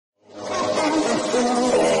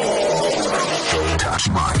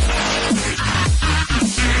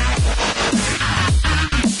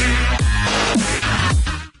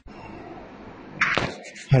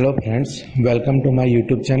Hello friends, welcome to my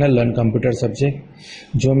YouTube channel learn computer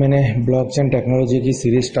subject. जो मैंने blockchain technology की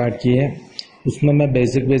series start की है उसमें मैं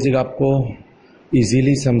बेसिक आपको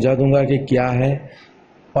इजीली समझा दूंगा कि क्या है,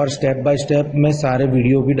 और स्टेप बाय स्टेप मैं सारे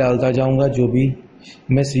वीडियो भी डालता जाऊंगा जो भी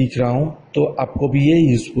मैं सीख रहा हूं, तो आपको भी ये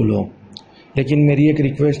यूज़फुल हो। लेकिन मेरी एक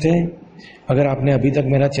रिक्वेस्ट है, अगर आपने अभी तक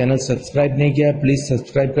मेरा चैनल सब्सक्राइब नहीं किया प्लीज़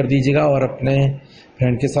सब्सक्राइब कर दीजिएगा और अपने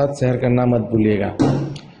फ्रेंड के साथ शेयर करना मत भूलिएगा।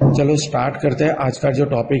 चलो स्टार्ट करते हैं। आज का जो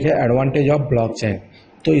टॉपिक है एडवांटेज ऑफ ब्लॉकचेन।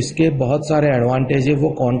 तो इसके बहुत सारे एडवांटेज है, वो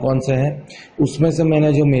कौन कौन से हैं उसमें से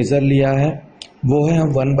मैंने जो मेजर लिया है वो है, हम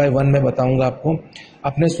वन बाय वन में बताऊंगा आपको।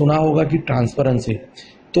 आपने सुना होगा कि ट्रांसपेरेंसी,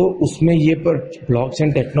 तो उसमें ये पर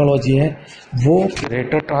ब्लॉकचेन टेक्नोलॉजी है वो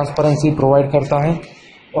ग्रेटर ट्रांसपेरेंसी प्रोवाइड करता है,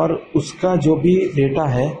 और उसका जो भी डेटा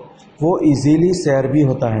है वो इजीली शेयर भी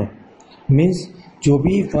होता है। मीन्स जो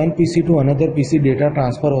भी one PC two another PC data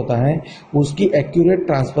transfer होता है उसकी एक्यूरेट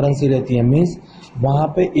ट्रांसपेरेंसी रहती है। मीन्स वहाँ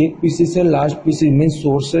पे एक पीसी से लास्ट पीसी, मीन्स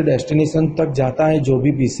सोर्स से डेस्टिनेशन तक जाता है जो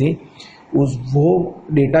भी पीसी, उस वो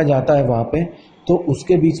डेटा जाता है वहाँ पे, तो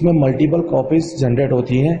उसके बीच में मल्टीपल कॉपीज जनरेट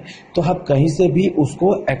होती हैं, तो आप कहीं से भी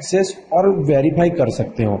उसको एक्सेस और वेरीफाई कर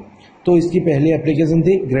सकते हो। तो इसकी पहली एप्लीकेशन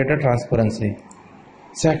थी ग्रेटर ट्रांसपेरेंसी।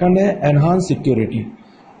 सेकंड है एनहांस सिक्योरिटी।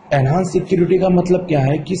 एनहांस सिक्योरिटी का मतलब क्या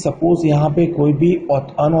है कि सपोज यहाँ पे कोई भी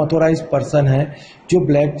अनऑथोराइज पर्सन है जो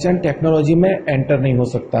ब्लॉकचेन टेक्नोलॉजी में एंटर नहीं हो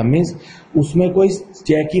सकता। मीन्स उसमें कोई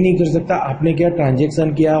चेक ही नहीं कर सकता आपने क्या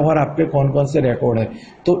ट्रांजेक्शन किया और आपके कौन कौन से रिकॉर्ड है।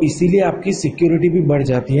 तो इसीलिए आपकी सिक्योरिटी भी बढ़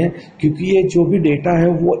जाती है, क्योंकि ये जो भी डेटा है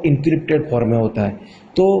वो इंक्रिप्टेड फॉर्म में होता है,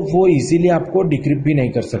 तो वो इजीली आपको डिक्रिप्ट भी नहीं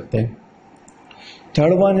कर सकते।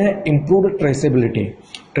 थर्ड वन है इम्प्रूव्ड ट्रेसेबिलिटी।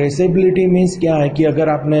 ट्रेसेबिलिटी मीन्स क्या है कि अगर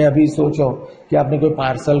आपने अभी सोचो कि आपने कोई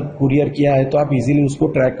पार्सल कुरियर किया है तो आप इजीली उसको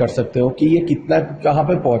ट्रैक कर सकते हो कि ये कितना कहाँ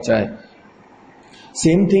पे पहुंचा है।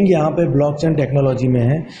 सेम थिंग यहाँ पे ब्लॉकचेन टेक्नोलॉजी में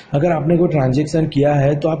है। अगर आपने कोई ट्रांजेक्शन किया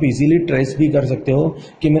है तो आप इजीली ट्रेस भी कर सकते हो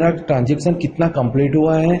कि मेरा ट्रांजेक्शन कितना कंप्लीट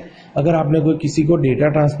हुआ है। अगर आपने कोई किसी को डेटा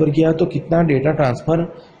ट्रांसफर किया तो कितना डेटा ट्रांसफर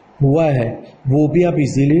हुआ है वो भी आप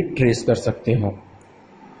इजीली ट्रेस कर सकते हो।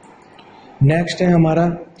 नेक्स्ट है हमारा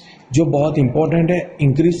जो बहुत इंपॉर्टेंट है,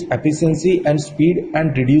 increase efficiency and speed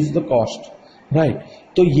and reduce the cost. Right,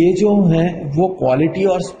 तो ये जो है वो क्वालिटी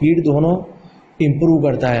और स्पीड दोनों इंप्रूव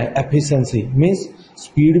करता है। एफिशिएंसी मीन्स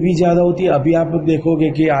स्पीड भी ज़्यादा होती है। अभी आप देखोगे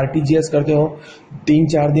कि आरटीजीएस करते हो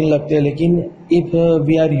 3-4 दिन लगते हैं, लेकिन if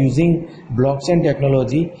we are using blockchain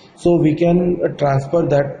technology so we can transfer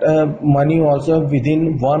that money also with in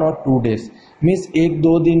 1 और 2 days। मीन्स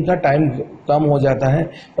 1-2 दिन का टाइम कम हो जाता है,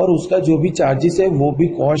 और उसका जो भी चार्जेस है वो भी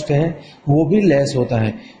कॉस्ट है वो भी लेस होता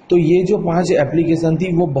है। तो ये जो 5 एप्लीकेशन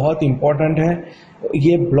थी वो बहुत इंपॉर्टेंट है।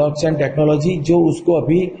 ये ब्लॉकचेन टेक्नोलॉजी जो उसको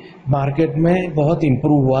अभी मार्केट में बहुत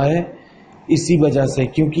इम्प्रूव हुआ है इसी वजह से,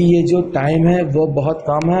 क्योंकि ये जो टाइम है वो बहुत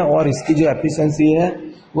कम है और इसकी जो एफिशिएंसी है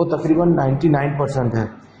वो तकरीबन 99% है।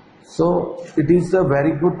 So it is a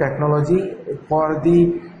very good technology for the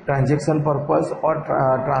transaction purpose और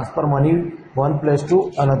transfer money one place to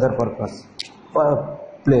another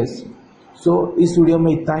place. सो इस वीडियो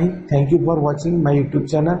में इतना ही। Thank you for watching my YouTube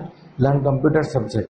channel learn computer subject.